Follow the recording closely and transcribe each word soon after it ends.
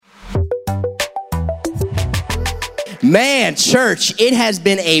Man, church, it has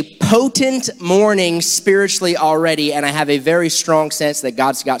been a potent morning spiritually already, and I have a very strong sense that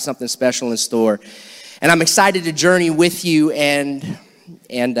God's got something special in store. And I'm excited to journey with you and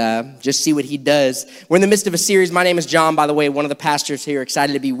just see what he does. We're in the midst of a series. My name is John, by the way, one of the pastors here.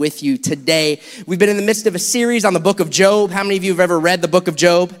 Excited to be with you today. We've been in the midst of a series on the book of Job. How many of you have ever read the book of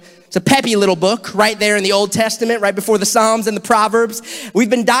Job? It's a peppy little book right there in the Old Testament, right before the Psalms and the Proverbs. We've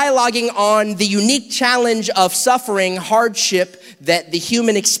been dialoguing on the unique challenge of suffering, hardship that the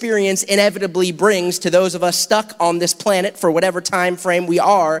human experience inevitably brings to those of us stuck on this planet for whatever time frame we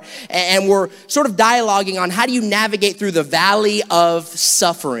are. And we're sort of dialoguing on how do you navigate through the valley of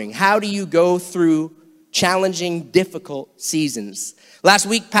suffering? How do you go through challenging, difficult seasons? Last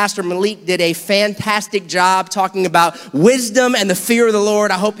week, Pastor Malik did a fantastic job talking about wisdom and the fear of the Lord.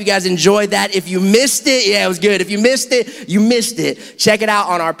 I hope you guys enjoyed that. If you missed it, yeah, it was good. If you missed it, you missed it. Check it out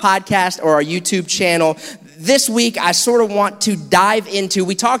on our podcast or our YouTube channel. This week, I sort of want to dive into,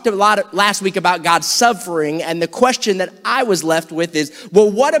 we talked a lot last week about God's suffering, and the question that I was left with is,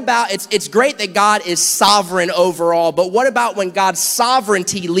 well, what about, it's great that God is sovereign overall, but what about when God's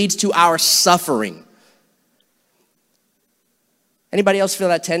sovereignty leads to our suffering? Anybody else feel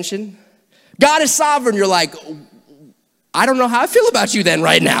that tension? God is sovereign. You're like, I don't know how I feel about you then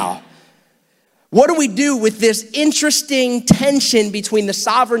right now. What do we do with this interesting tension between the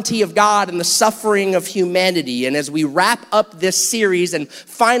sovereignty of God and the suffering of humanity? And as we wrap up this series and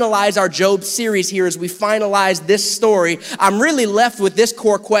finalize our Job series here, as we finalize this story, I'm really left with this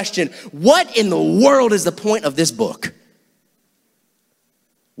core question. What in the world is the point of this book?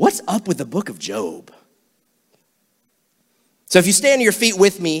 What's up with the book of Job? So if you stand to your feet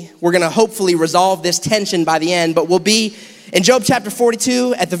with me, we're going to hopefully resolve this tension by the end, but we'll be in Job chapter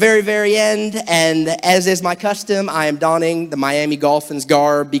 42 at the very, very end, and as is my custom, I am donning the Miami Dolphins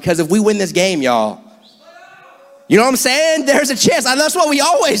garb because if we win this game, y'all, you know what I'm saying? There's a chance. That's what we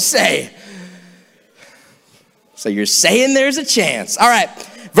always say. So you're saying there's a chance. All right,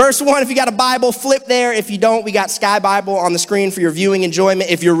 verse 1, if you got a Bible, flip there. If you don't, we got Sky Bible on the screen for your viewing enjoyment.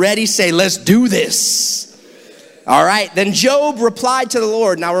 If you're ready, say, let's do this. All right, then Job replied to the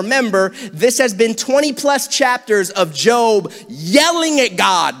Lord. Now remember, this has been 20 plus chapters of Job yelling at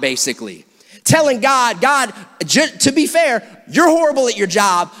God, basically. Telling God, to be fair, you're horrible at your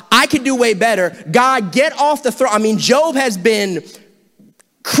job. I could do way better. God, get off the throne. I mean, Job has been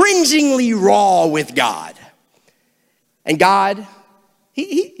cringingly raw with God. And God,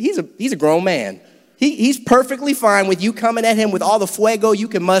 he's a grown man. He's perfectly fine with you coming at him with all the fuego you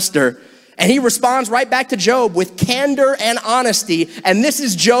can muster. And he responds right back to Job with candor and honesty. And this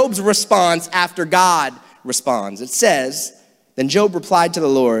is Job's response after God responds. It says, then Job replied to the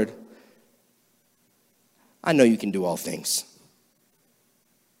Lord, I know you can do all things.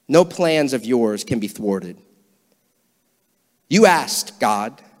 No plans of yours can be thwarted. You asked,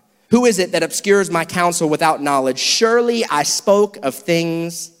 God, who is it that obscures my counsel without knowledge? Surely I spoke of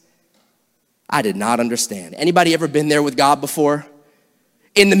things I did not understand. Anybody ever been there with God before?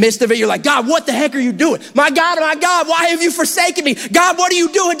 In the midst of it, you're like, God, what the heck are you doing? My God, why have you forsaken me? God, what are you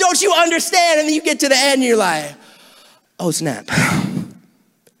doing? Don't you understand? And then you get to the end and you're like, oh, snap.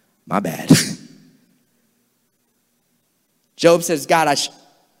 My bad. Job says, God,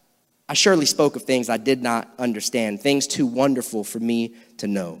 I surely spoke of things I did not understand, things too wonderful for me to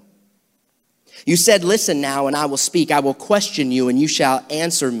know. You said, listen now, and I will speak. I will question you, and you shall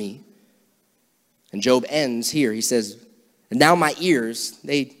answer me. And Job ends here. He says, and now my ears,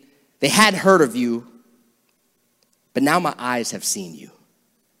 they had heard of you, but now my eyes have seen you.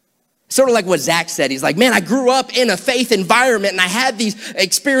 Sort of like what Zach said. He's like, man, I grew up in a faith environment and I had these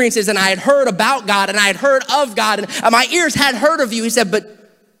experiences and I had heard about God and I had heard of God and my ears had heard of you. He said,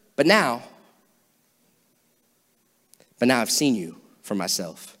 but now I've seen you for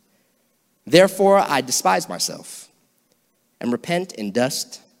myself. Therefore, I despise myself and repent in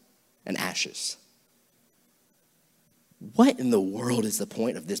dust and ashes. What in the world is the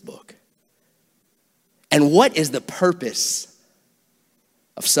point of this book? And what is the purpose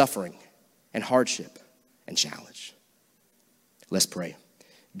of suffering and hardship and challenge? Let's pray.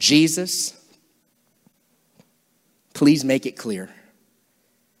 Jesus, please make it clear.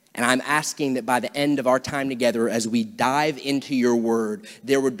 And I'm asking that by the end of our time together, as we dive into your word,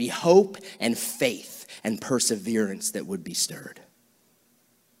 there would be hope and faith and perseverance that would be stirred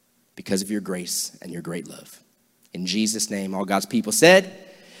because of your grace and your great love. In Jesus' name, all God's people said,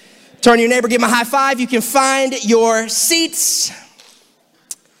 turn to your neighbor, give him a high five. You can find your seats.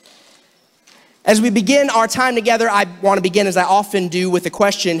 As we begin our time together, I want to begin, as I often do, with a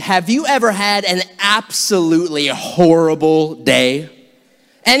question. Have you ever had an absolutely horrible day?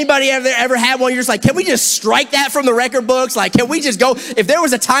 Anybody ever had one? You're just like, can we just strike that from the record books? Like, can we just go, if there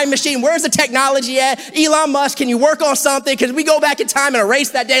was a time machine, where's the technology at? Elon Musk, can you work on something? Can we go back in time and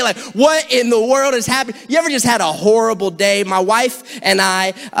erase that day? Like, what in the world is happening? You ever just had a horrible day? My wife and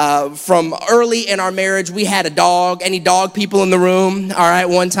I, from early in our marriage, we had a dog. Any dog people in the room? All right,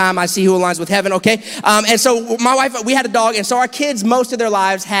 one time I see who aligns with heaven, okay? And so my wife, we had a dog, and so our kids, most of their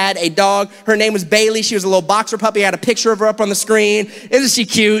lives, had a dog. Her name was Bailey. She was a little boxer puppy. I had a picture of her up on the screen. Isn't she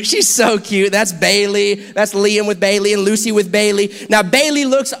cute? She's so cute. That's Bailey. That's Liam with Bailey and Lucy with Bailey. Now, Bailey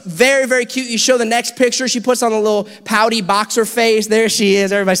looks very, very cute. You show the next picture. She puts on a little pouty boxer face. There she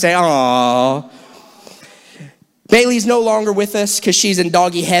is. Everybody say, "Aww." Bailey's no longer with us because she's in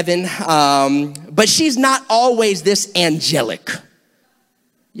doggy heaven. But she's not always this angelic.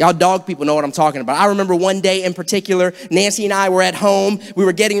 Y'all dog people know what I'm talking about. I remember one day in particular, Nancy and I were at home. We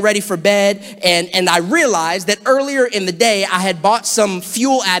were getting ready for bed, and I realized that earlier in the day, I had bought some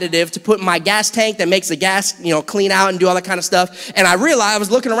fuel additive to put in my gas tank that makes the gas, clean out and do all that kind of stuff. And I realized, I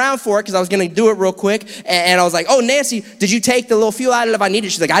was looking around for it because I was going to do it real quick. And I was like, "Oh, Nancy, did you take the little fuel additive I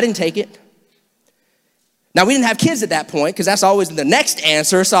needed?" She's like, "I didn't take it." Now, we didn't have kids at that point because that's always the next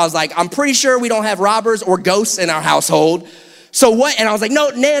answer. So I was like, I'm pretty sure we don't have robbers or ghosts in our household. So what? And I was like, "No,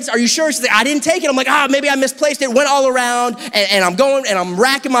 Nance, are you sure?" She's like, "I didn't take it." I'm like, maybe I misplaced it. Went all around, and I'm going, and I'm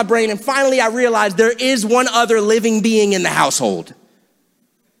racking my brain. And finally, I realized there is one other living being in the household.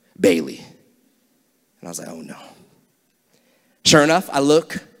 Bailey. And I was like, oh no. Sure enough, I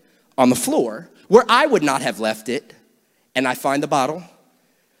look on the floor where I would not have left it, and I find the bottle.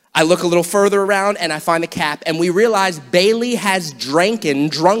 I look a little further around and I find the cap, and we realize Bailey has drunk the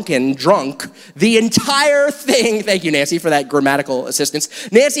entire thing. Thank you, Nancy, for that grammatical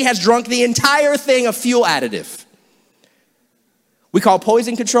assistance. Nancy has drunk the entire thing of fuel additive. We call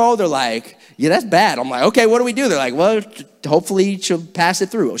poison control. They're like, "Yeah, that's bad." I'm like, "Okay, what do we do?" They're like, "Well, hopefully she'll pass it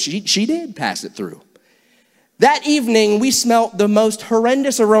through." She did pass it through. That evening, we smelt the most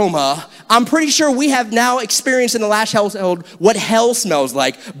horrendous aroma. I'm pretty sure we have now experienced in the last household what hell smells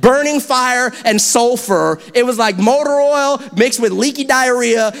like. Burning fire and sulfur. It was like motor oil mixed with leaky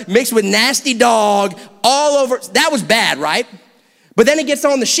diarrhea, mixed with nasty dog, all over. That was bad, right? But then it gets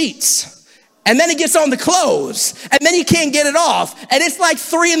on the sheets. And then it gets on the clothes, and then you can't get it off. And it's like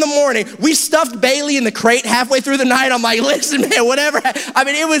 3 a.m. We stuffed Bailey in the crate halfway through the night. I'm like, "Listen, man, whatever." I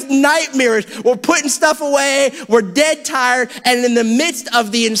mean, it was nightmares. We're putting stuff away. We're dead tired. And in the midst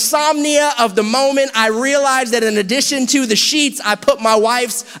of the insomnia of the moment, I realized that in addition to the sheets, I put my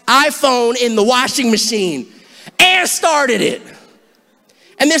wife's iPhone in the washing machine and started it.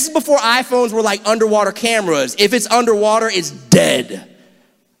 And this is before iPhones were like underwater cameras. If it's underwater, it's dead.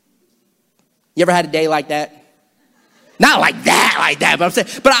 You ever had a day like that? Not like that,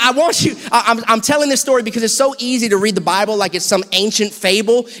 but I want you, I'm telling this story because it's so easy to read the Bible like it's some ancient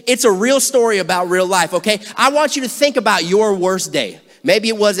fable. It's a real story about real life, okay? I want you to think about your worst day. Maybe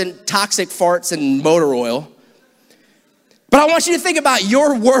it wasn't toxic farts and motor oil, but I want you to think about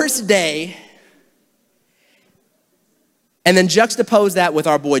your worst day and then juxtapose that with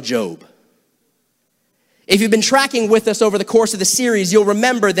our boy Job. If you've been tracking with us over the course of the series, you'll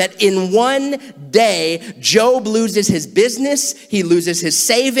remember that in one day, Job loses his business, he loses his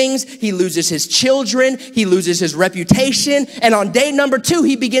savings, he loses his children, he loses his reputation, and on day number 2,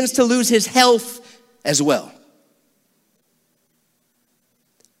 he begins to lose his health as well.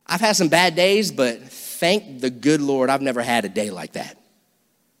 I've had some bad days, but thank the good Lord, I've never had a day like that.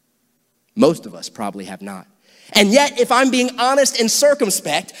 Most of us probably have not. And yet, if I'm being honest and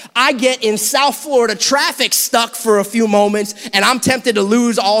circumspect, I get in South Florida traffic stuck for a few moments, and I'm tempted to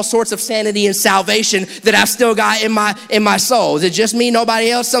lose all sorts of sanity and salvation that I've still got in my soul. Is it just me, nobody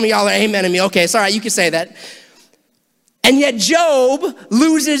else? Some of y'all are amening me. Okay, it's all right, you can say that. And yet Job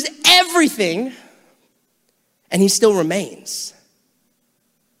loses everything, and he still remains.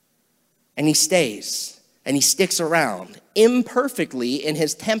 And he stays, and he sticks around. Imperfectly in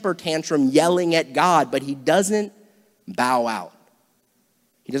his temper tantrum yelling at God, but he doesn't bow out.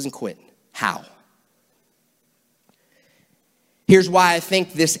 He doesn't quit. How? Here's why I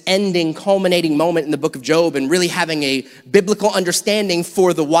think this ending, culminating moment in the book of Job and really having a biblical understanding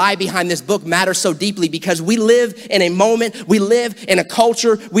for the why behind this book matters so deeply, because we live in a moment, we live in a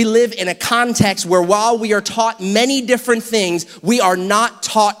culture, we live in a context where while we are taught many different things, we are not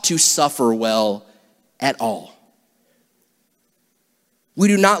taught to suffer well at all. We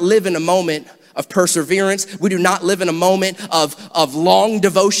do not live in a moment of perseverance. We do not live in a moment of long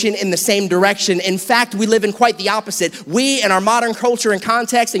devotion in the same direction. In fact, we live in quite the opposite. We, in our modern culture and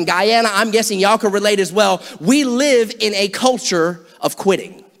context, in Guyana, I'm guessing y'all can relate as well, we live in a culture of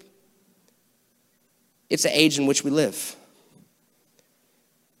quitting. It's the age in which we live.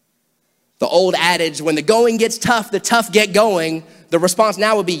 The old adage, when the going gets tough, the tough get going. The response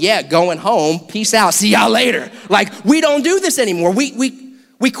now would be, yeah, going home. Peace out. See y'all later. Like, we don't do this anymore. We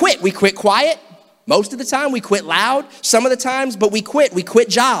quit. We quit quiet. Most of the time, we quit loud. Some of the times, but we quit. We quit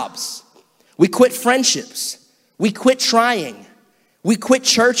jobs. We quit friendships. We quit trying. We quit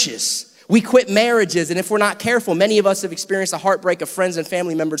churches. We quit marriages. And if we're not careful, many of us have experienced the heartbreak of friends and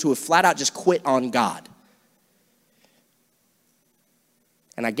family members who have flat out just quit on God.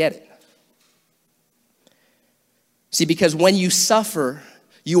 And I get it. See, because when you suffer,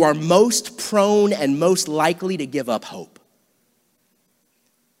 you are most prone and most likely to give up hope.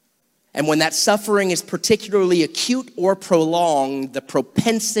 And when that suffering is particularly acute or prolonged, the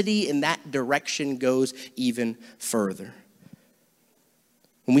propensity in that direction goes even further.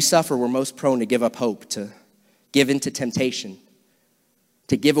 When we suffer, we're most prone to give up hope, to give into temptation,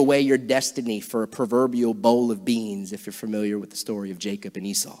 to give away your destiny for a proverbial bowl of beans, if you're familiar with the story of Jacob and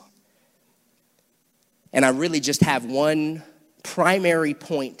Esau. And I really just have one primary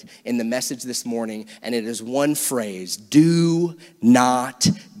point in the message this morning, and it is one phrase: do not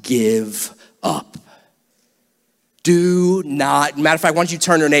give up. Do not, matter of fact, why don't you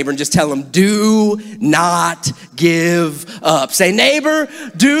turn to your neighbor and just tell them, do not give up. Say, neighbor,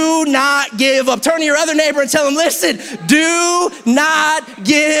 do not give up. Turn to your other neighbor and tell them, listen, do not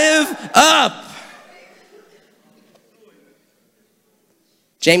give up.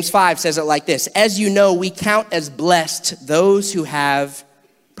 James 5 says it like this: as you know, we count as blessed those who have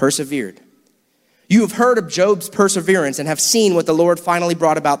persevered. You have heard of Job's perseverance and have seen what the Lord finally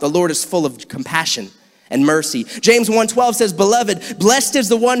brought about. The Lord is full of compassion and mercy. James 1:12 says, beloved, blessed is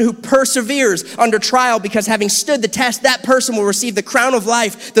the one who perseveres under trial, because having stood the test, that person will receive the crown of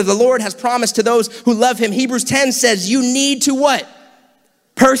life that the Lord has promised to those who love him. Hebrews 10 says you need to what?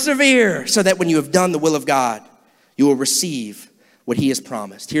 Persevere, so that when you have done the will of God, you will receive what he has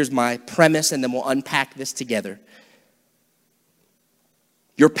promised. Here's my premise, and then we'll unpack this together.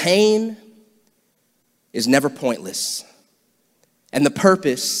 Your pain is never pointless, and the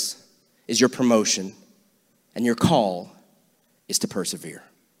purpose is your promotion, and your call is to persevere.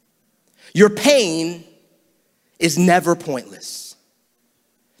 Your pain is never pointless.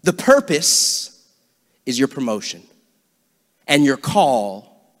 The purpose is your promotion, and your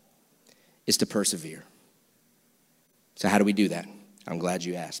call is to persevere. So how do we do that? I'm glad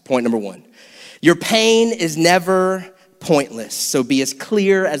you asked. Point number one, your pain is never pointless. So be as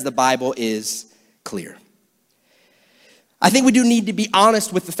clear as the Bible is clear. I think we do need to be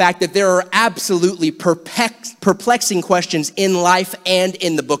honest with the fact that there are absolutely perplexing questions in life and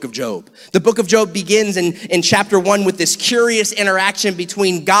in the book of Job. The book of Job begins in chapter 1 with this curious interaction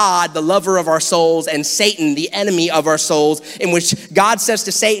between God, the lover of our souls, and Satan, the enemy of our souls, in which God says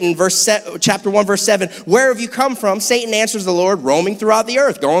to Satan, chapter 1, verse 7, where have you come from? Satan answers the Lord, roaming throughout the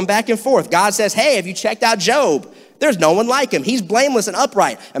earth, going back and forth. God says, hey, have you checked out Job? There's no one like him. He's blameless and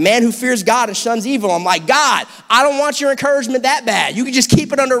upright, a man who fears God and shuns evil. I'm like, God, I don't want your encouragement that bad. You can just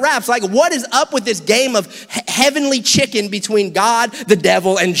keep it under wraps. Like, what is up with this game of heavenly chicken between God, the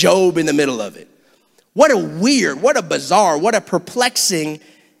devil, and Job in the middle of it? What a weird, what a bizarre, what a perplexing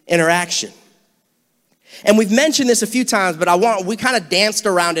interaction. And we've mentioned this a few times, but we kind of danced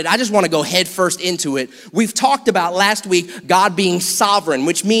around it. I just want to go head first into it. We've talked about last week God being sovereign,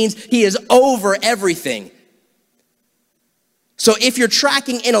 which means he is over everything. So if you're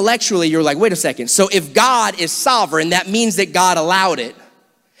tracking intellectually, you're like, wait a second. So if God is sovereign, that means that God allowed it.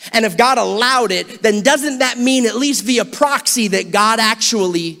 And if God allowed it, then doesn't that mean, at least via proxy, that God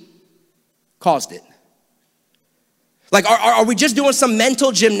actually caused it? Like, are we just doing some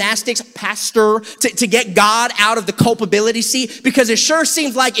mental gymnastics, pastor, to get God out of the culpability seat? Because it sure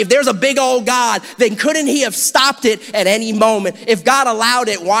seems like if there's a big old God, then couldn't he have stopped it at any moment? If God allowed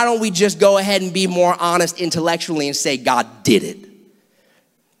it, why don't we just go ahead and be more honest intellectually and say God did it?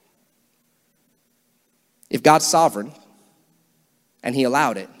 If God's sovereign and he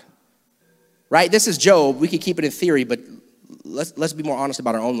allowed it, right? This is Job. We could keep it in theory, but let's be more honest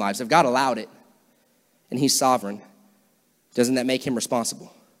about our own lives. If God allowed it and he's sovereign, doesn't that make him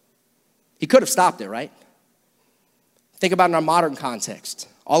responsible? He could have stopped it, right? Think about in our modern context,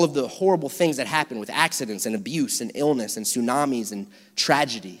 all of the horrible things that happen with accidents and abuse and illness and tsunamis and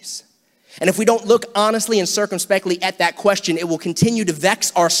tragedies. And if we don't look honestly and circumspectly at that question, it will continue to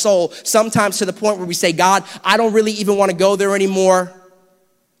vex our soul, sometimes to the point where we say, God, I don't really even want to go there anymore.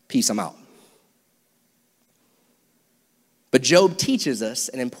 Peace, I'm out. But Job teaches us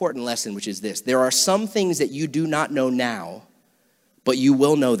an important lesson, which is this: there are some things that you do not know now, but you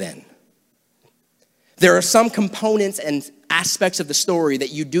will know then. There are some components and aspects of the story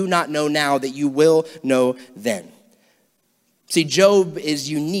that you do not know now that you will know then. See, Job is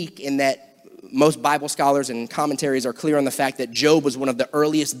unique in that most Bible scholars and commentaries are clear on the fact that Job was one of the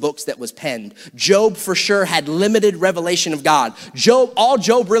earliest books that was penned. Job for sure had limited revelation of God. All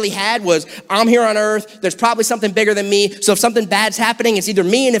Job really had was, I'm here on earth, there's probably something bigger than me, so if something bad's happening, it's either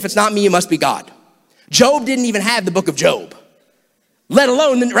me, and if it's not me, it must be God. Job didn't even have the book of Job. Let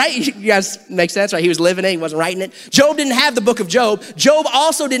alone, right? You guys make sense, right? He was living it, he wasn't writing it. Job didn't have the book of Job. Job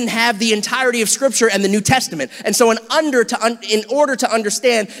also didn't have the entirety of Scripture and the New Testament. And so in order to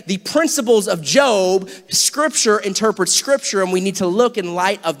understand the principles of Job, Scripture interprets Scripture, and we need to look in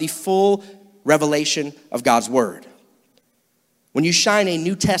light of the full revelation of God's Word. When you shine a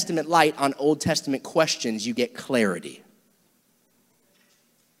New Testament light on Old Testament questions, you get clarity.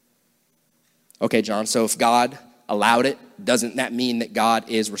 Okay, John, so if God allowed it, doesn't that mean that God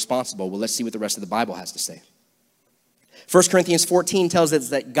is responsible? Well, let's see what the rest of the Bible has to say. 1 Corinthians 14 tells us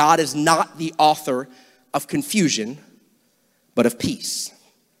that God is not the author of confusion, but of peace.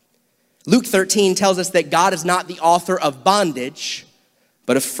 Luke 13 tells us that God is not the author of bondage,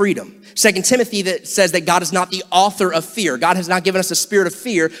 but of freedom. 2 Timothy that says that God is not the author of fear. God has not given us a spirit of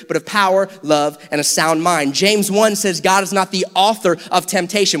fear, but of power, love, and a sound mind. James 1 says God is not the author of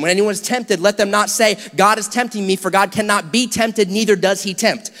temptation. When anyone is tempted, let them not say, God is tempting me, for God cannot be tempted, neither does he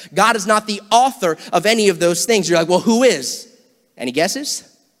tempt. God is not the author of any of those things. You're like, well, who is? Any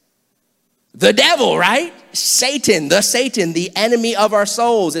guesses? The devil, right? Satan, the enemy of our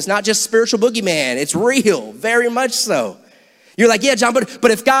souls. It's not just spiritual boogeyman. It's real, very much so. You're like, yeah, John, but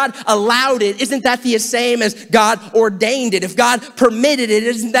if God allowed it, isn't that the same as God ordained it? If God permitted it,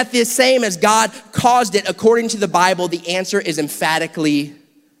 isn't that the same as God caused it? According to the Bible, the answer is emphatically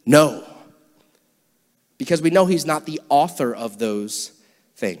no. Because we know he's not the author of those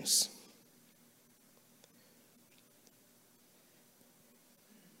things.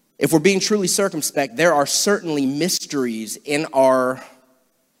 If we're being truly circumspect, there are certainly mysteries in our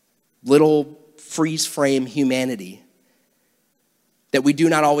little freeze frame humanity that we do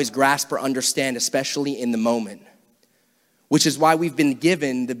not always grasp or understand, especially in the moment, which is why we've been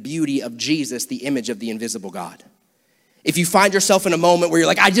given the beauty of Jesus, the image of the invisible God. If you find yourself in a moment where you're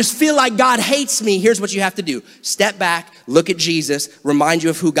like, I just feel like God hates me, here's what you have to do. Step back, look at Jesus, remind you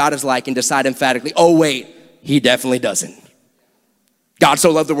of who God is like, and decide emphatically, oh wait, he definitely doesn't. God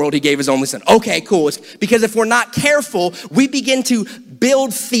so loved the world, he gave his only son. Okay, cool. It's because if we're not careful, we begin to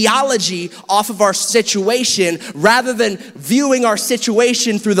build theology off of our situation rather than viewing our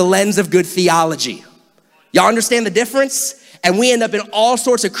situation through the lens of good theology. Y'all understand the difference? And we end up in all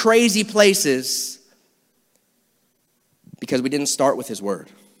sorts of crazy places because we didn't start with his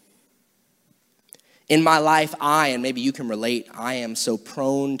word. In my life, and maybe you can relate, I am so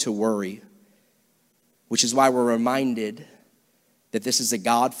prone to worry, which is why we're reminded that this is a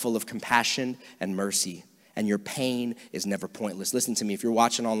God full of compassion and mercy, and your pain is never pointless. Listen to me, if you're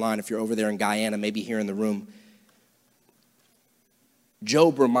watching online, if you're over there in Guyana, maybe here in the room,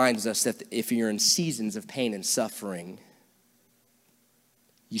 Job reminds us that if you're in seasons of pain and suffering,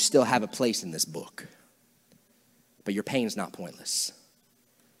 you still have a place in this book, but your pain is not pointless.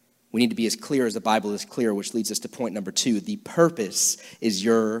 We need to be as clear as the Bible is clear, which leads us to point number 2. The purpose is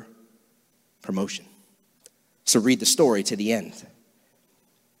your promotion. So read the story to the end.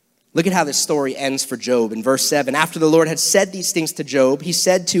 Look at how this story ends for Job in verse 7. After the Lord had said these things to Job, he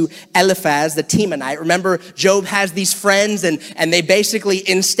said to Eliphaz the Temanite, remember Job has these friends and they basically,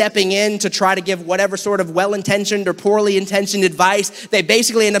 in stepping in to try to give whatever sort of well-intentioned or poorly intentioned advice, they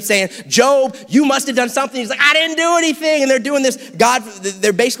basically end up saying, Job, you must have done something. He's like, I didn't do anything. And they're doing this.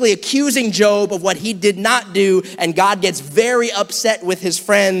 They're basically accusing Job of what he did not do. And God gets very upset with his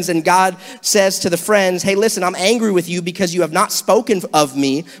friends. And God says to the friends, hey, listen, I'm angry with you because you have not spoken of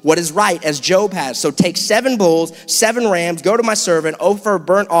me what is right as Job has. So take 7 bulls, 7 rams, go to my servant, offer a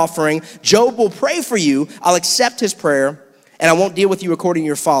burnt offering. Job will pray for you. I'll accept his prayer, and I won't deal with you according to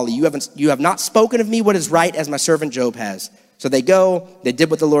your folly. You have not spoken of me what is right as my servant Job has. So they go, they did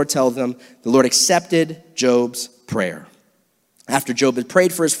what the Lord told them. The Lord accepted Job's prayer. After Job had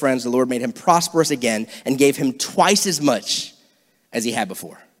prayed for his friends, the Lord made him prosperous again and gave him twice as much as he had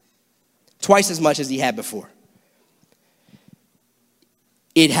before. Twice as much as he had before.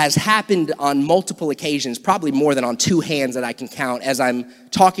 It has happened on multiple occasions, probably more than on 2 hands that I can count, as I'm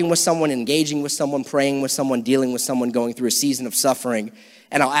talking with someone, engaging with someone, praying with someone, dealing with someone going through a season of suffering.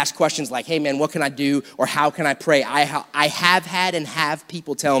 And I'll ask questions like, hey man, what can I do? Or how can I pray? I have had and have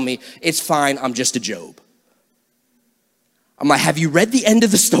people tell me, it's fine, I'm just a Job. I'm like, have you read the end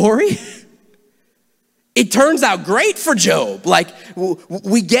of the story? It turns out great for Job. Like,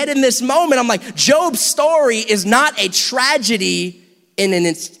 we get in this moment, I'm like, Job's story is not a tragedy in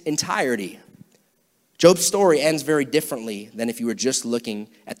its entirety. Job's story ends very differently than if you were just looking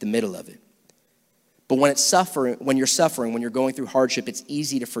at the middle of it. But when you're suffering, when you're going through hardship, it's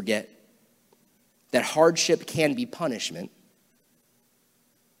easy to forget that hardship can be punishment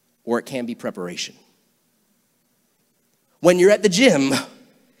or it can be preparation. When you're at the gym,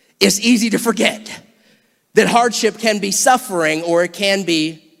 it's easy to forget that hardship can be suffering or it can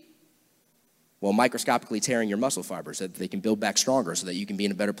be, well, microscopically tearing your muscle fibers so that they can build back stronger so that you can be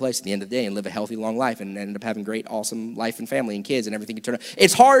in a better place at the end of the day and live a healthy, long life and end up having great, awesome life and family and kids and everything can turn out.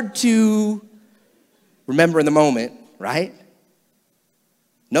 It's hard to remember in the moment, right?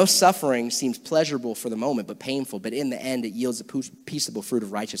 No suffering seems pleasurable for the moment, but painful. But in the end, it yields a peaceable fruit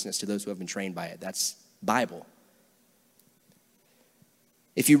of righteousness to those who have been trained by it. That's Bible.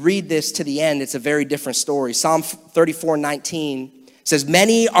 If you read this to the end, it's a very different story. Psalm 34:19 says,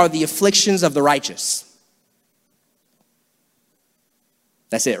 many are the afflictions of the righteous.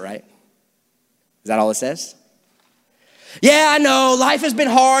 That's it, right? Is that all it says? Yeah, I know, life has been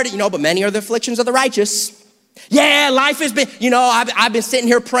hard, but many are the afflictions of the righteous. Yeah, life has been, I've been sitting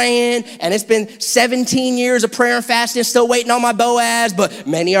here praying, and it's been 17 years of prayer and fasting, still waiting on my Boaz, but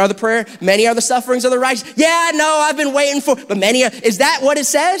many are the sufferings of the righteous. Yeah, I know, I've been waiting but is that what it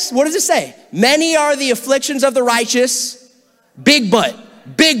says? What does it say? Many are the afflictions of the righteous. Big but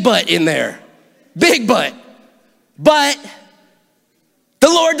in there. Big but. But the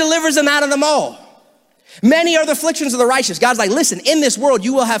Lord delivers them out of them all. Many are the afflictions of the righteous. God's like, listen, in this world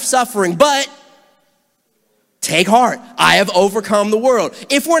you will have suffering, but take heart. I have overcome the world.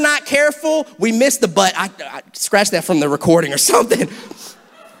 If we're not careful, we miss the but. I scratched that from the recording or something.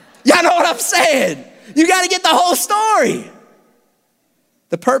 Y'all know what I'm saying? You got to get the whole story.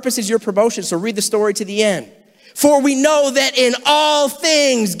 The purpose is your promotion, so read the story to the end. For we know that in all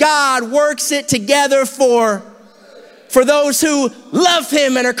things God works it together for those who love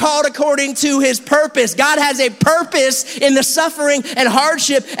him and are called according to his purpose. God has a purpose in the suffering and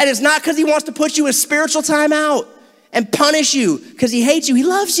hardship, and it's not because he wants to put you in spiritual timeout and punish you because he hates you. He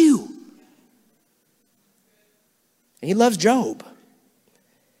loves you. And he loves Job.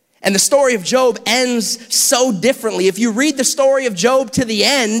 And the story of Job ends so differently. If you read the story of Job to the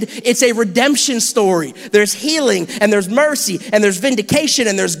end, it's a redemption story. There's healing, and there's mercy, and there's vindication,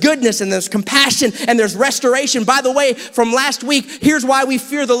 and there's goodness, and there's compassion, and there's restoration. By the way, from last week, here's why we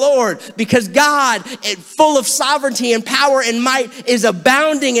fear the Lord. Because God, full of sovereignty and power and might, is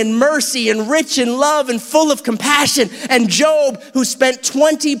abounding in mercy and rich in love and full of compassion. And Job, who spent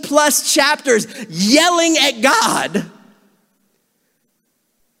 20 plus chapters yelling at God.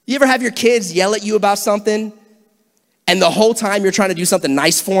 You ever have your kids yell at you about something and the whole time you're trying to do something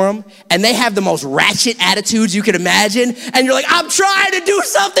nice for them and they have the most ratchet attitudes you could imagine and you're like, I'm trying to do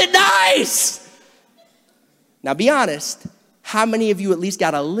something nice. Now be honest, how many of you at least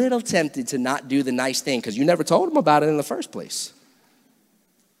got a little tempted to not do the nice thing because you never told them about it in the first place?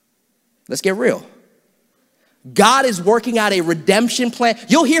 Let's get real. God is working out a redemption plan.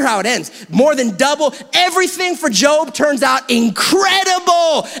 You'll hear how it ends. More than double. Everything for Job turns out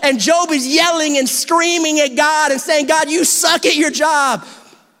incredible. And Job is yelling and screaming at God and saying, God, you suck at your job.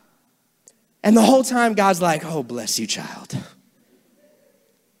 And the whole time God's like, oh, bless you, child.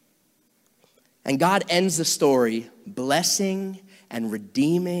 And God ends the story blessing and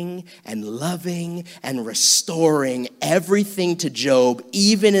redeeming and loving and restoring everything to Job,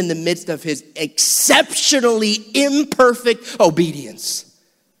 even in the midst of his exceptionally imperfect obedience.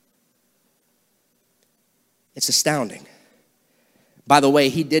 It's astounding. By the way,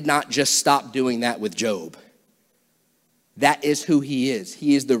 he did not just stop doing that with Job. That is who he is.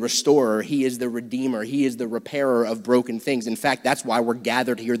 He is the restorer. He is the redeemer. He is the repairer of broken things. In fact, that's why we're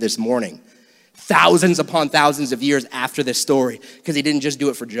gathered here this morning. Thousands upon thousands of years after this story, because he didn't just do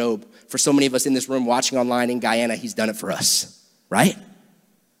it for Job. For so many of us in this room watching online in Guyana, he's done it for us, right?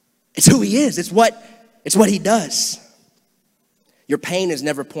 It's who he is. It's what he does. Your pain is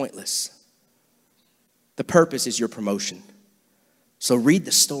never pointless. The purpose is your promotion. So read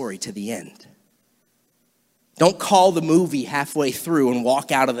the story to the end. Don't call the movie halfway through and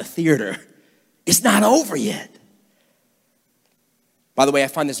walk out of the theater. It's not over yet. By the way, I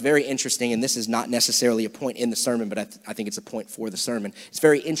find this very interesting, and this is not necessarily a point in the sermon, but I think it's a point for the sermon. It's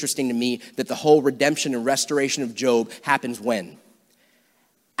very interesting to me that the whole redemption and restoration of Job happens when?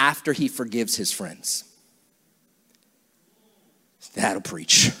 After he forgives his friends. That'll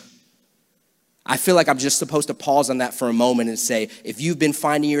preach. I feel like I'm just supposed to pause on that for a moment and say, if you've been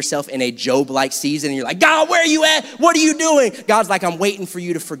finding yourself in a Job-like season and you're like, God, where are you at? What are you doing? God's like, I'm waiting for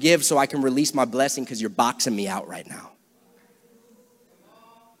you to forgive so I can release my blessing because you're boxing me out right now.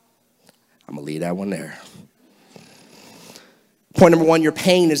 I'm going to leave that one there. Point number 1, your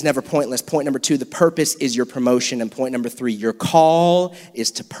pain is never pointless. Point number 2, the purpose is your promotion. And point number 3, your call is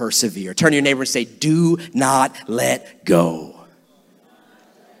to persevere. Turn to your neighbor and say, do not let go.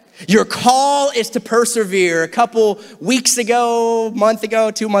 Your call is to persevere. A couple weeks ago, month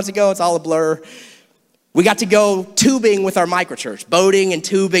ago, 2 months ago, it's all a blur. We got to go tubing with our microchurch, boating and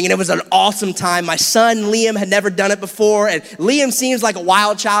tubing, and it was an awesome time. My son, Liam, had never done it before, and Liam seems like a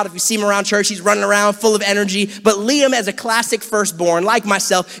wild child. If you see him around church, he's running around full of energy, but Liam, as a classic firstborn, like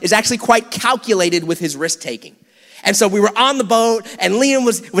myself, is actually quite calculated with his risk-taking. And so we were on the boat, and Liam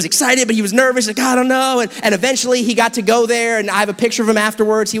was excited, but he was nervous, like, I don't know. And eventually he got to go there, and I have a picture of him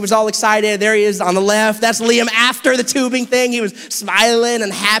afterwards. He was all excited. There he is on the left. That's Liam after the tubing thing. He was smiling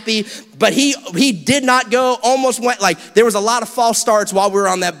and happy, but he did not go, almost went, like, there was a lot of false starts while we were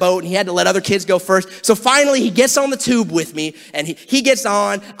on that boat, and he had to let other kids go first. So finally he gets on the tube with me, and he gets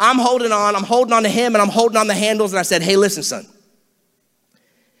on. I'm holding on to him, and I'm holding on the handles, and I said, hey, listen, son,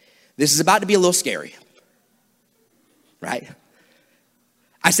 this is about to be a little scary. Right?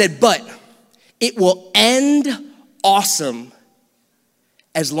 I said, but it will end awesome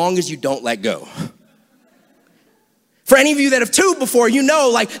as long as you don't let go. For any of you that have tubed before, you know,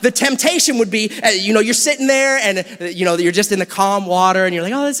 like the temptation would be, you're sitting there and, you're just in the calm water and you're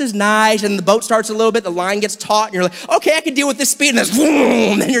like, oh, this is nice. And the boat starts a little bit, the line gets taut and you're like, okay, I can deal with this speed. And then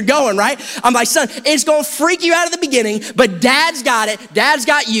boom, then you're going, right? I'm like, son, it's going to freak you out at the beginning, but dad's got it. Dad's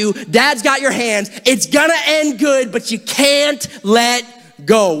got you. Dad's got your hands. It's going to end good, but you can't let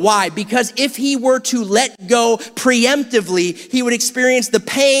go. Why? Because if he were to let go preemptively, he would experience the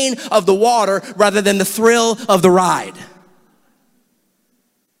pain of the water rather than the thrill of the ride.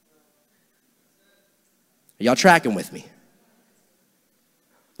 Are y'all tracking with me?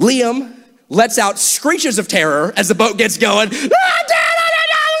 Liam lets out screeches of terror as the boat gets going. I'm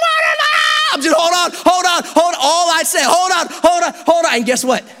just, hold on. All I said, hold on. And guess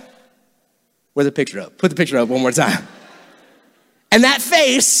what? Where's the picture up? Put the picture up one more time. And that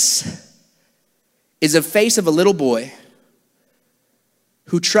face is a face of a little boy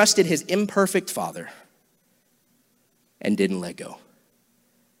who trusted his imperfect father and didn't let go.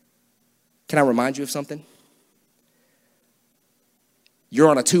 Can I remind you of something? You're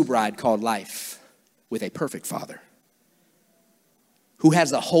on a tube ride called life with a perfect father who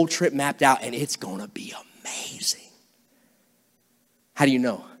has the whole trip mapped out, and it's gonna be amazing. How do you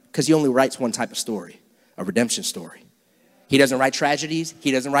know? Because he only writes one type of story, a redemption story. He doesn't write tragedies.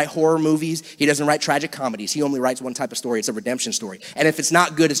 He doesn't write horror movies. He doesn't write tragic comedies. He only writes one type of story. It's a redemption story. And if it's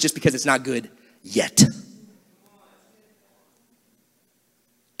not good, it's just because it's not good yet.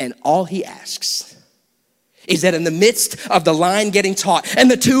 And all he asks is that in the midst of the line getting taut and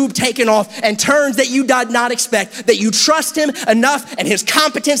the tube taking off and turns that you did not expect, that you trust him enough and his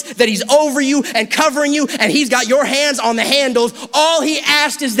competence that he's over you and covering you and he's got your hands on the handles. All he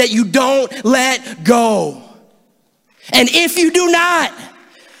asks is that you don't let go. And if you do not,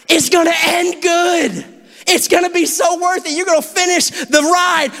 it's gonna end good. It's gonna be so worth it. You're gonna finish the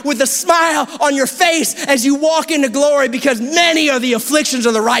ride with a smile on your face as you walk into glory, because many are the afflictions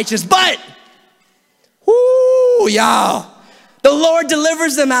of the righteous, but, whoo, y'all, the Lord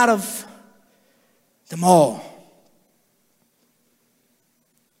delivers them out of them all.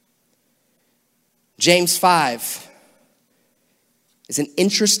 James 5 is an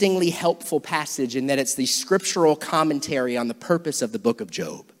interestingly helpful passage in that it's the scriptural commentary on the purpose of the book of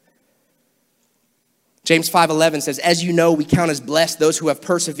Job. James 5:11 says, as you know, we count as blessed those who have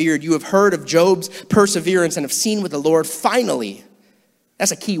persevered. You have heard of Job's perseverance and have seen with the Lord finally.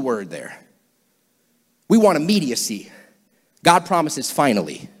 That's a key word there. We want immediacy. God promises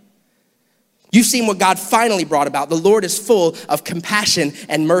finally. You've seen what God finally brought about. The Lord is full of compassion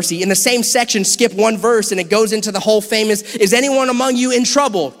and mercy. In the same section, skip one verse and it goes into the whole famous, is anyone among you in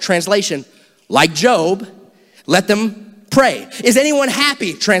trouble? Translation, like Job, let them pray. Is anyone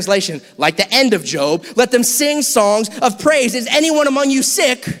happy? Translation, like the end of Job, let them sing songs of praise. Is anyone among you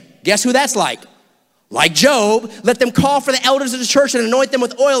sick? Guess who that's like? Like Job, let them call for the elders of the church and anoint them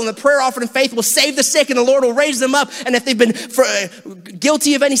with oil, and the prayer offered in faith will save the sick, and the Lord will raise them up. And if they've been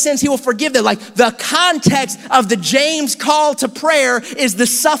guilty of any sins, he will forgive them. Like, the context of the James call to prayer is the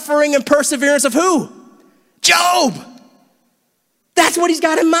suffering and perseverance of who? Job. That's what he's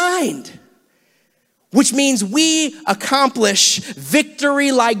got in mind. Which means we accomplish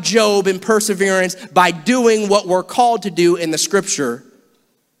victory like Job in perseverance by doing what we're called to do in the scripture,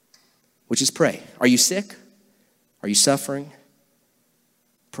 which is pray. Are you sick? Are you suffering?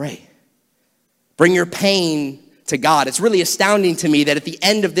 Pray. Bring your pain to God. It's really astounding to me that at the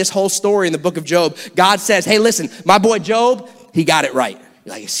end of this whole story in the book of Job, God says, hey, listen, my boy Job, he got it right.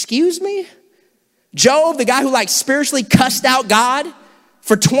 You're like, excuse me? Job, the guy who like spiritually cussed out God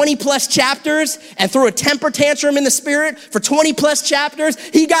for 20 plus chapters and threw a temper tantrum in the spirit for 20 plus chapters,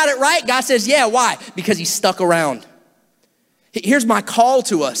 he got it right. God says, yeah, why? Because he stuck around. Here's my call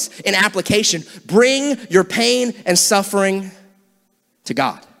to us in application. Bring your pain and suffering to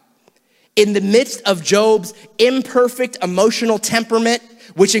God. In the midst of Job's imperfect emotional temperament,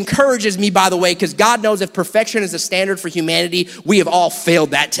 which encourages me, by the way, because God knows if perfection is a standard for humanity, we have all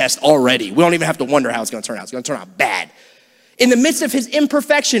failed that test already. We don't even have to wonder how it's going to turn out. It's going to turn out bad. In the midst of his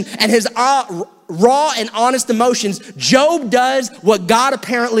imperfection and his raw and honest emotions, Job does what God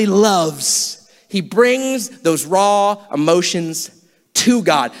apparently loves. He brings those raw emotions to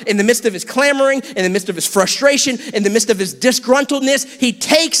God. In the midst of his clamoring, in the midst of his frustration, in the midst of his disgruntledness, he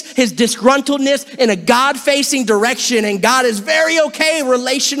takes his disgruntledness in a God-facing direction, and God is very okay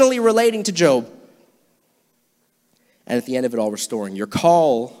relationally relating to Job. And at the end of it all, restoring. Your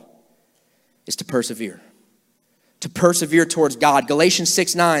call is to persevere towards God. Galatians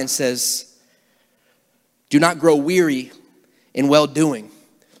 6:9 says, do not grow weary in well-doing.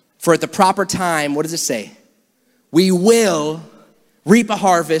 For at the proper time, what does it say? We will reap a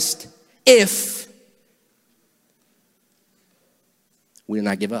harvest if we do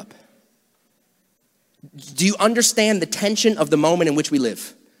not give up. Do you understand the tension of the moment in which we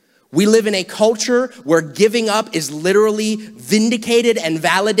live? We live in a culture where giving up is literally vindicated and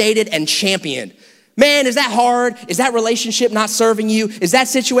validated and championed. Man, is that hard? Is that relationship not serving you? Is that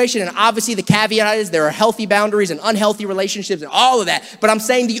situation? And obviously the caveat is there are healthy boundaries and unhealthy relationships and all of that. But I'm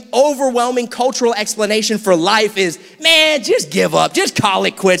saying the overwhelming cultural explanation for life is, man, just give up. Just call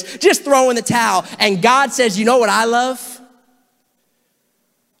it quits. Just throw in the towel. And God says, you know what I love?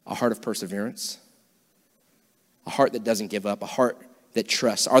 A heart of perseverance. A heart that doesn't give up. A heart that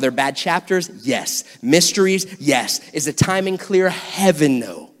trusts. Are there bad chapters? Yes. Mysteries? Yes. Is the timing clear? Heaven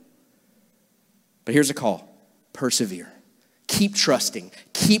no. But here's a call. Persevere. Keep trusting.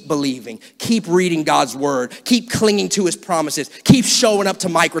 Keep believing. Keep reading God's word. Keep clinging to his promises. Keep showing up to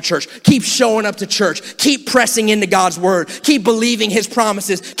microchurch. Keep showing up to church. Keep pressing into God's word. Keep believing his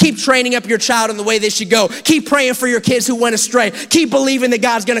promises. Keep training up your child in the way they should go. Keep praying for your kids who went astray. Keep believing that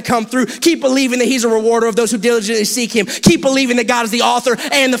God's going to come through. Keep believing that he's a rewarder of those who diligently seek him. Keep believing that God is the author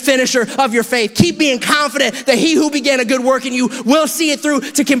and the finisher of your faith. Keep being confident that he who began a good work in you will see it through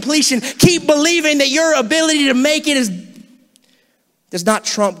to completion. Keep believing that your ability to make it does not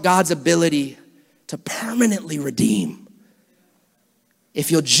trump God's ability to permanently redeem.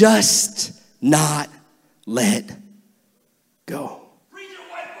 If you'll just not let go.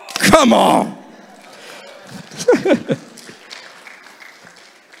 Come on.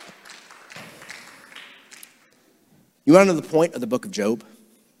 You want to know the point of the book of Job?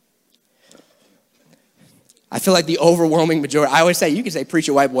 I feel like the overwhelming majority, I always say, you can say preach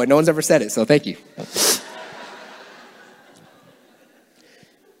it white boy. No one's ever said it, so thank you.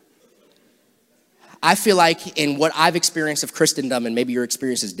 I feel like in what I've experienced of Christendom, and maybe your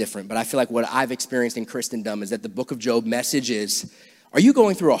experience is different, but I feel like what I've experienced in Christendom is that the book of Job message is, are you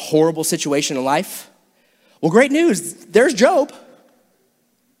going through a horrible situation in life? Well, great news, there's Job.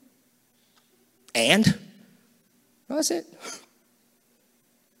 And? Well, that's it.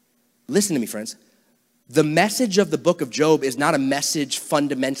 Listen to me, friends. The message of the book of Job is not a message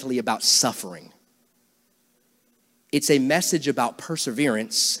fundamentally about suffering. It's a message about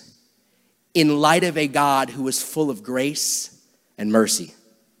perseverance in light of a God who is full of grace and mercy.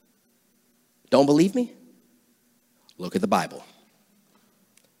 Don't believe me? Look at the Bible.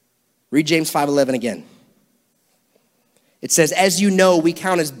 Read James 5:11 again. It says, as you know, we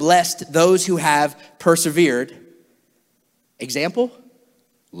count as blessed those who have persevered. Example?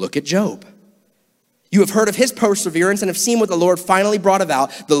 Look at Job. You have heard of his perseverance and have seen what the Lord finally brought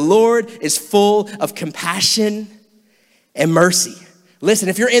about. The Lord is full of compassion and mercy. Listen,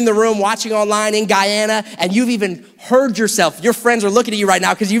 if you're in the room watching online in Guyana and you've even heard yourself, your friends are looking at you right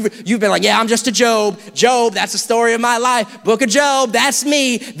now because you've been like, yeah, I'm just a Job. Job, that's the story of my life. Book of Job, that's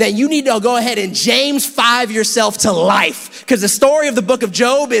me. Then you need to go ahead and James 5 yourself to life. Because the story of the book of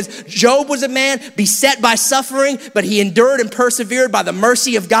Job is Job was a man beset by suffering, but he endured and persevered by the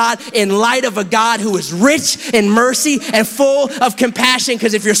mercy of God in light of a God who is rich in mercy and full of compassion.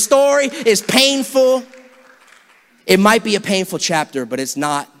 Because if your story is painful, it might be a painful chapter, but it's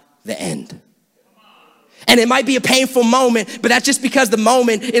not the end. And it might be a painful moment, but that's just because the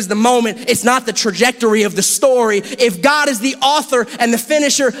moment is the moment. It's not the trajectory of the story. If God is the author and the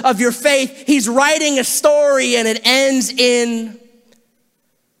finisher of your faith, he's writing a story and it ends in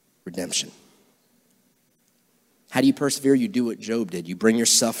redemption. How do you persevere? You do what Job did. You bring your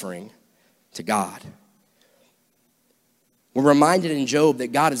suffering to God. We're reminded in Job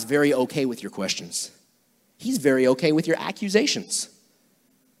that God is very okay with your questions. He's very okay with your accusations,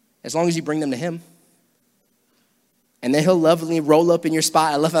 as long as you bring them to him. And then he'll lovingly roll up in your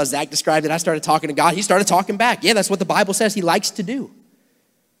spot. I love how Zach described it. I started talking to God. He started talking back. Yeah, that's what the Bible says he likes to do.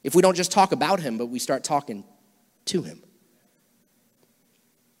 If we don't just talk about him, but we start talking to him.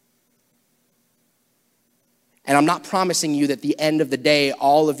 And I'm not promising you that at the end of the day,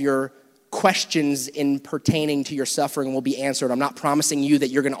 all of your questions in pertaining to your suffering will be answered. I'm not promising you that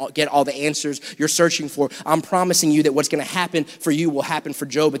you're going to get all the answers you're searching for. I'm promising you that what's going to happen for you will happen for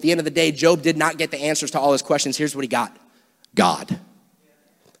Job. At the end of the day, Job did not get the answers to all his questions. Here's what he got: God.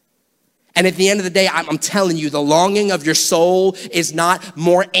 And at the end of the day, I'm telling you, the longing of your soul is not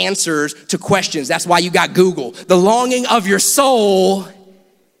more answers to questions. That's why you got Google. The longing of your soul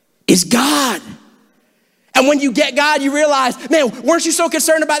is God. And when you get God, you realize, man, weren't you so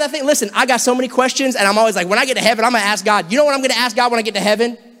concerned about that thing? Listen, I got so many questions, and I'm always like, when I get to heaven, I'm going to ask God. You know what I'm going to ask God when I get to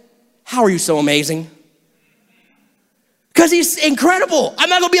heaven? How are you so amazing? Because he's incredible. I'm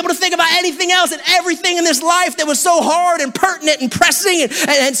not going to be able to think about anything else, and everything in this life that was so hard and pertinent and pressing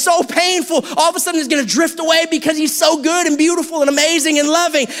and so painful, all of a sudden is going to drift away because he's so good and beautiful and amazing and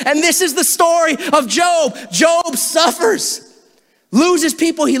loving. And this is the story of Job. Job suffers, loses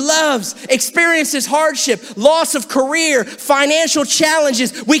people he loves, experiences hardship, loss of career, financial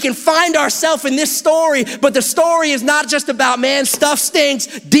challenges. We can find ourselves in this story, but the story is not just about, man, stuff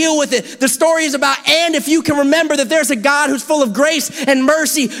stinks, deal with it. The story is about, and if you can remember that there's a God who's full of grace and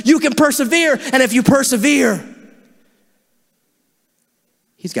mercy, you can persevere. And if you persevere,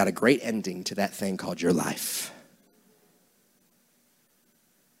 he's got a great ending to that thing called your life.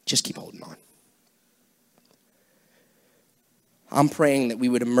 Just keep holding on. I'm praying that we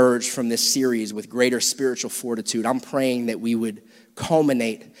would emerge from this series with greater spiritual fortitude. I'm praying that we would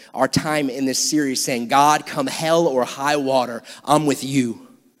culminate our time in this series saying, God, come hell or high water, I'm with you,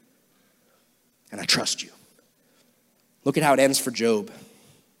 and I trust you. Look at how it ends for Job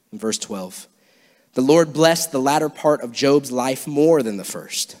in verse 12. The Lord blessed the latter part of Job's life more than the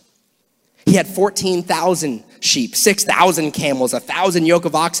first. He had 14,000 sheep, 6,000 camels, 1,000 yoke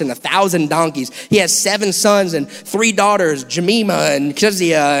of oxen, 1,000 donkeys. He has 7 sons and 3 daughters, Jemima and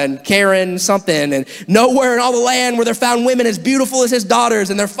Keziah and Karen something. And nowhere in all the land were there found women as beautiful as his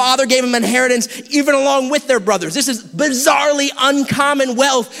daughters. And their father gave him inheritance even along with their brothers. This is bizarrely uncommon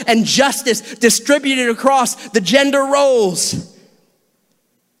wealth and justice distributed across the gender roles.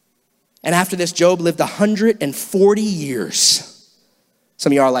 And after this, Job lived 140 years.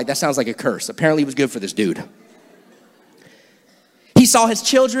 Some of y'all are like, that sounds like a curse. Apparently it was good for this dude. He saw his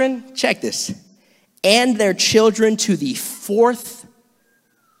children, check this, and their children to the 4th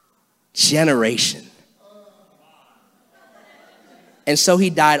generation. And so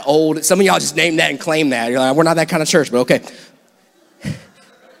he died old. Some of y'all just named that and claimed that. You're like, we're not that kind of church, but okay.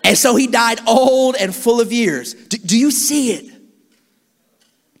 And so he died old and full of years. Do you see it?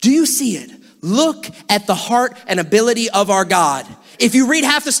 Do you see it? Look at the heart and ability of our God. If you read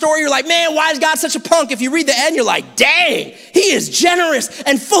half the story, you're like, man, why is God such a punk? If you read the end, you're like, dang, he is generous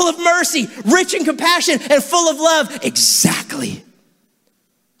and full of mercy, rich in compassion and full of love. Exactly.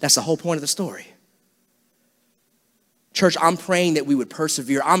 That's the whole point of the story. Church, I'm praying that we would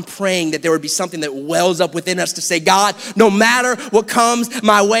persevere. I'm praying that there would be something that wells up within us to say, God, no matter what comes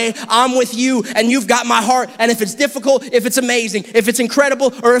my way, I'm with you and you've got my heart. And if it's difficult, if it's amazing, if it's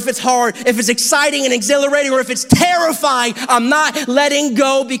incredible, or if it's hard, if it's exciting and exhilarating, or if it's terrifying, I'm not letting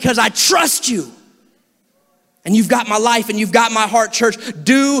go because I trust you. And you've got my life and you've got my heart, church.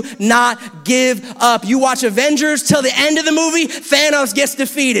 Do not give up. You watch Avengers till the end of the movie, Thanos gets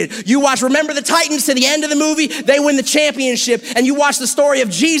defeated. You watch Remember the Titans to the end of the movie, they win the championship. And you watch the story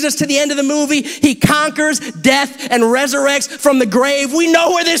of Jesus to the end of the movie, he conquers death and resurrects from the grave. We know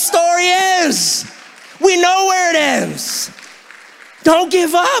where this story is. We know where it ends. Don't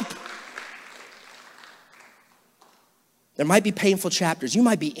give up. There might be painful chapters. You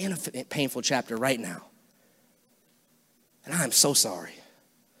might be in a painful chapter right now. And I'm so sorry.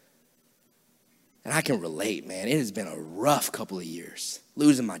 And I can relate, man. It has been a rough couple of years.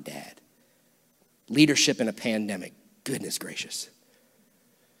 Losing my dad. Leadership in a pandemic. Goodness gracious.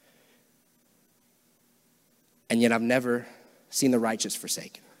 And yet I've never seen the righteous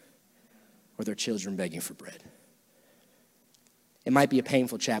forsaken or their children begging for bread. It might be a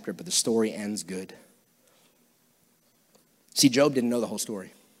painful chapter, but the story ends good. See, Job didn't know the whole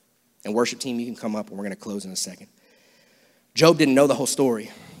story. And worship team, you can come up and we're going to close in a second. Job didn't know the whole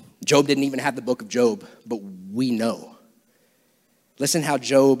story. Job didn't even have the book of Job, but we know. Listen how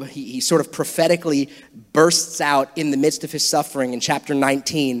Job, he sort of prophetically bursts out in the midst of his suffering in chapter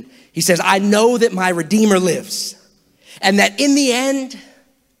 19. He says, I know that my Redeemer lives, and that in the end,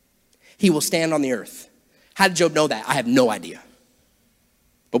 he will stand on the earth. How did Job know that? I have no idea.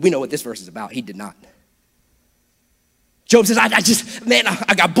 But we know what this verse is about. He did not. Job says, I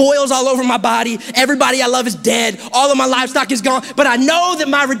got boils all over my body. Everybody I love is dead. All of my livestock is gone. But I know that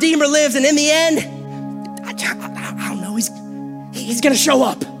my Redeemer lives. And in the end, I don't know, he's going to show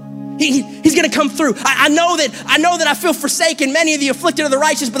up. He's going to come through. I know that I feel forsaken. Many of the afflicted are the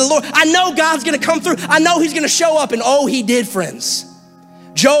righteous, but the Lord, I know God's going to come through. I know he's going to show up. And oh, he did, friends.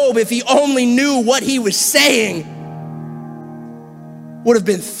 Job, if he only knew what he was saying, would have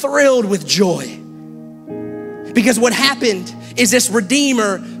been thrilled with joy. Because what happened is this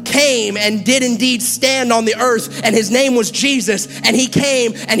Redeemer came and did indeed stand on the earth, and his name was Jesus, and he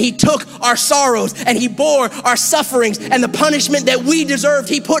came and he took our sorrows and he bore our sufferings, and the punishment that we deserved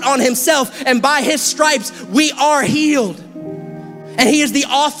he put on himself, and by his stripes we are healed. And he is the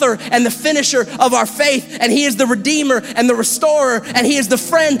author and the finisher of our faith, and he is the Redeemer and the restorer, and he is the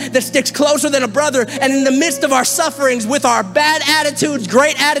friend that sticks closer than a brother. And in the midst of our sufferings, with our bad attitudes,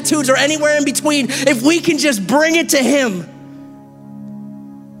 great attitudes, or anywhere in between, if we can just bring it to him,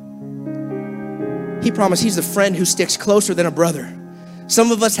 he promised he's the friend who sticks closer than a brother.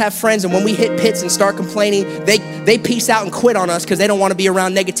 Some of us have friends, and when we hit pits and start complaining, they peace out and quit on us because they don't want to be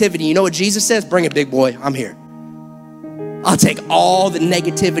around negativity. You know what Jesus says? Bring it, big boy, I'm here. I'll take all the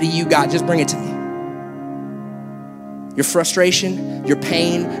negativity you got. Just bring it to me. Your frustration, your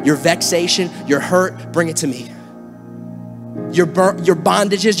pain, your vexation, your hurt, bring it to me. Your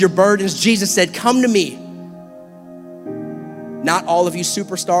bondages, your burdens, Jesus said, come to me. Not all of you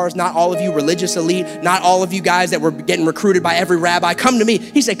superstars, not all of you religious elite, not all of you guys that were getting recruited by every rabbi. Come to me.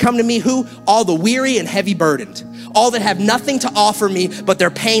 He said, come to me who? All the weary and heavy burdened. All that have nothing to offer me but their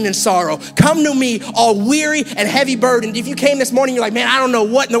pain and sorrow. Come to me, all weary and heavy burdened. If you came this morning, you're like, man, I don't know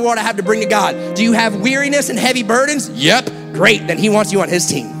what in the world I have to bring to God. Do you have weariness and heavy burdens? Yep, great. Then he wants you on his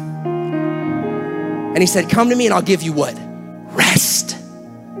team. And he said, come to me and I'll give you what? Rest.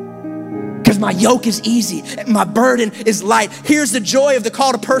 Because my yoke is easy, my burden is light. Here's the joy of the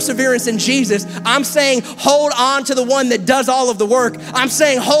call to perseverance in Jesus. I'm saying hold on to the one that does all of the work. I'm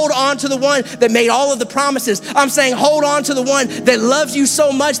saying hold on to the one that made all of the promises. I'm saying hold on to the one that loves you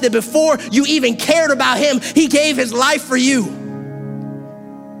so much that before you even cared about him, he gave his life for you.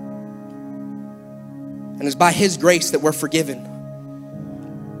 And it's by his grace that we're forgiven.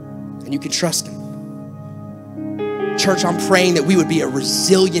 And you can trust him. Church, I'm praying that we would be a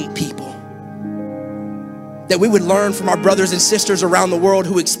resilient people. That we would learn from our brothers and sisters around the world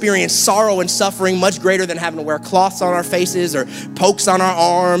who experience sorrow and suffering much greater than having to wear cloths on our faces or pokes on our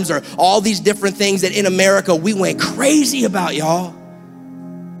arms or all these different things that in America we went crazy about, y'all.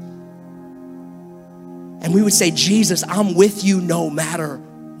 And we would say, Jesus, I'm with you no matter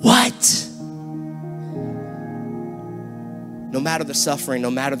what. No matter the suffering,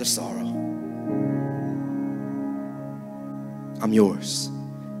 no matter the sorrow. I'm yours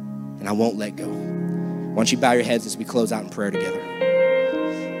and I won't let go. Why don't you bow your heads as we close out in prayer together.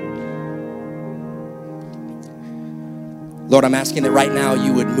 Lord, I'm asking that right now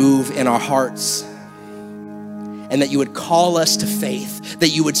you would move in our hearts and that you would call us to faith, that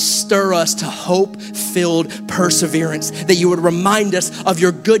you would stir us to hope-filled perseverance, that you would remind us of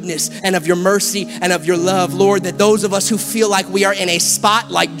your goodness and of your mercy and of your love. Lord, that those of us who feel like we are in a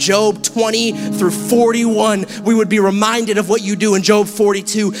spot like Job 20 through 41, we would be reminded of what you do in Job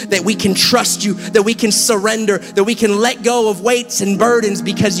 42, that we can trust you, that we can surrender, that we can let go of weights and burdens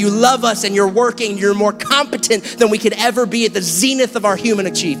because you love us and you're working, you're more competent than we could ever be at the zenith of our human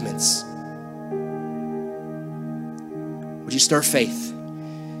achievements. Would you stir faith?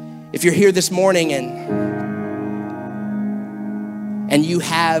 If you're here this morning and you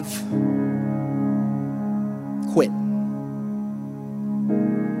have quit,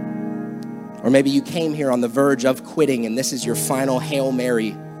 or maybe you came here on the verge of quitting and this is your final Hail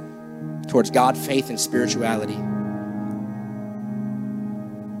Mary towards God, faith, and spirituality.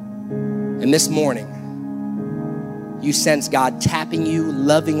 And this morning, you sense God tapping you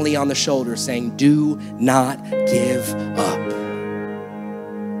lovingly on the shoulder saying, do not give up.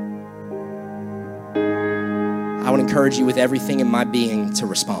 I would encourage you with everything in my being to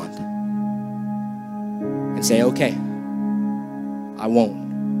respond and say, okay, I won't.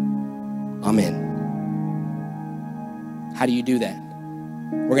 I'm in. How do you do that?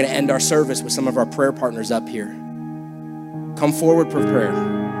 We're going to end our service with some of our prayer partners up here. Come forward for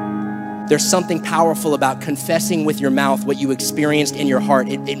prayer. There's something powerful about confessing with your mouth what you experienced in your heart.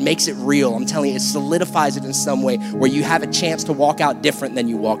 It makes it real. I'm telling you, it solidifies it in some way where you have a chance to walk out different than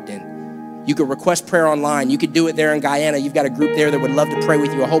you walked in. You could request prayer online. You could do it there in Guyana. You've got a group there that would love to pray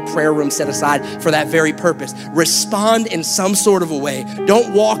with you, a whole prayer room set aside for that very purpose. Respond in some sort of a way.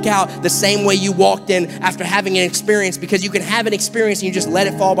 Don't walk out the same way you walked in after having an experience, because you can have an experience and you just let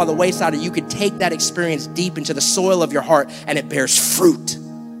it fall by the wayside, or you could take that experience deep into the soil of your heart and it bears fruit.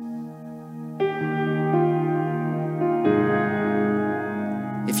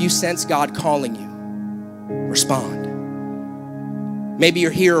 If you sense God calling you, respond. Maybe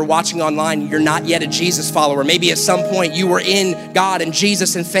you're here or watching online, you're not yet a Jesus follower. Maybe at some point you were in God and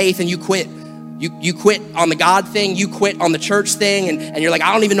Jesus and faith and you quit. You quit on the God thing, you quit on the church thing, and you're like,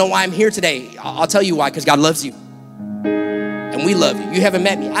 I don't even know why I'm here today. I'll tell you why, because God loves you. And we love you. You haven't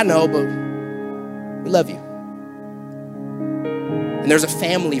met me, I know, but we love you. And there's a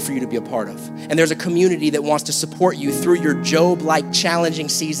family for you to be a part of. And there's a community that wants to support you through your Job-like challenging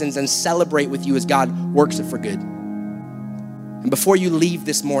seasons and celebrate with you as God works it for good. And before you leave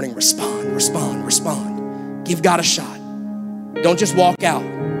this morning, respond. Give God a shot. Don't just walk out.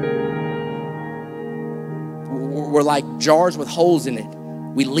 We're like jars with holes in it.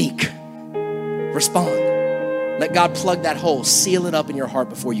 We leak. Respond. Let God plug that hole. Seal it up in your heart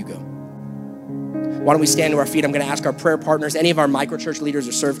before you go. Why don't we stand to our feet? I'm going to ask our prayer partners, any of our microchurch leaders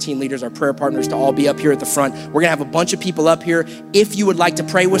or serve team leaders, our prayer partners, to all be up here at the front. We're going to have a bunch of people up here. If you would like to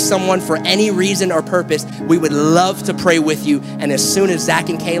pray with someone for any reason or purpose, we would love to pray with you. And as soon as Zach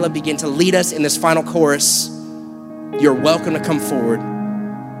and Kayla begin to lead us in this final chorus, you're welcome to come forward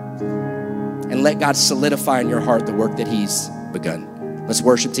and let God solidify in your heart the work that He's begun. Let's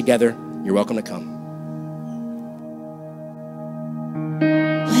worship together. You're welcome to come.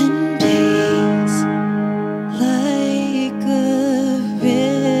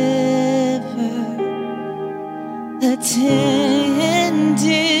 Attendeth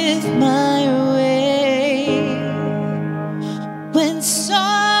my way when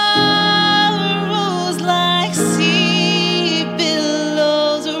sorrows like sea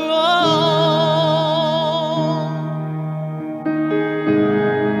billows roll.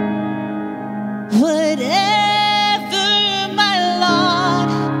 Whatever my lot,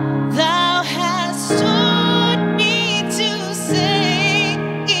 thou hast taught me to say,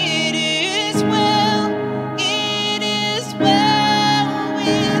 it is well, it is well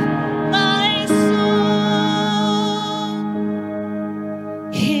with my soul.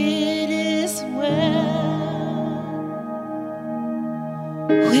 It is well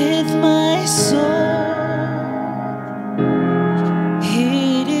with my soul.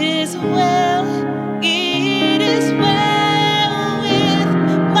 It is well, it is well with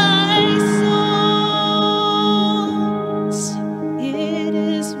my soul. It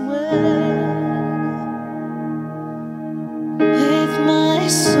is well with my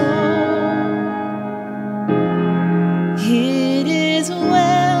soul. It is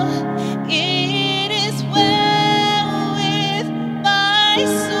well, it is well with my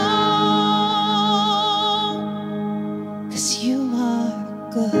soul. 'Cause you are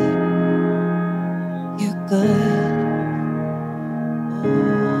good, you're good.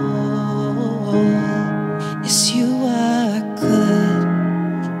 Oh, yes, you are good,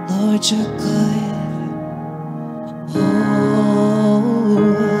 Lord, you're good. Oh,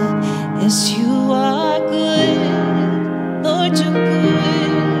 yes, you are good, Lord, you're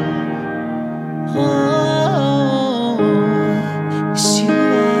good. Oh, yes, you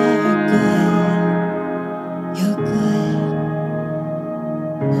are good, you're good.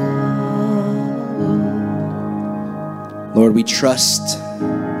 Oh. Lord, we trust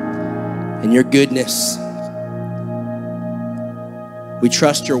in your goodness. We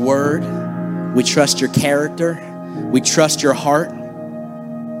trust your word. We trust your character. We trust your heart.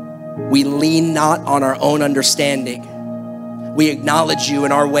 We lean not on our own understanding. We acknowledge you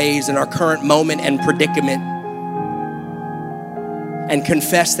in our ways, in our current moment and predicament, and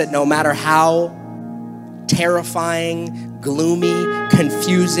confess that no matter how terrifying, gloomy,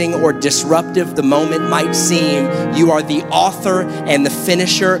 confusing, or disruptive the moment might seem, you are the author and the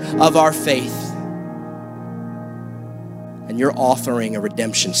finisher of our faith. And you're authoring a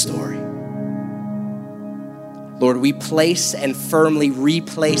redemption story. Lord, we place and firmly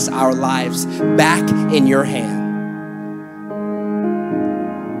replace our lives back in your hand.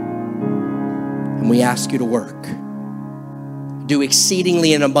 And we ask you to work. Do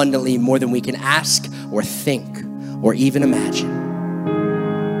exceedingly and abundantly more than we can ask or think or even imagine.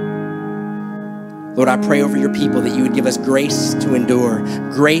 Lord, I pray over your people that you would give us grace to endure,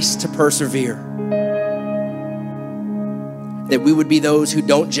 grace to persevere. That we would be those who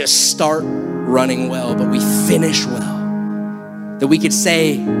don't just start running well, but we finish well. That we could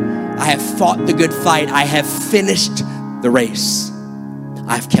say, I have fought the good fight. I have finished the race.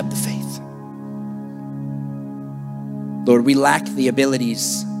 I have kept the faith. Lord, we lack the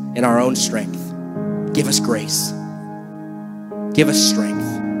abilities in our own strength. Give us grace. Give us strength.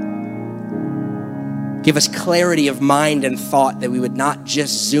 Give us clarity of mind and thought that we would not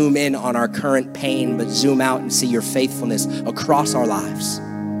just zoom in on our current pain, but zoom out and see your faithfulness across our lives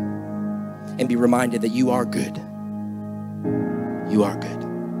and be reminded that you are good. You are good.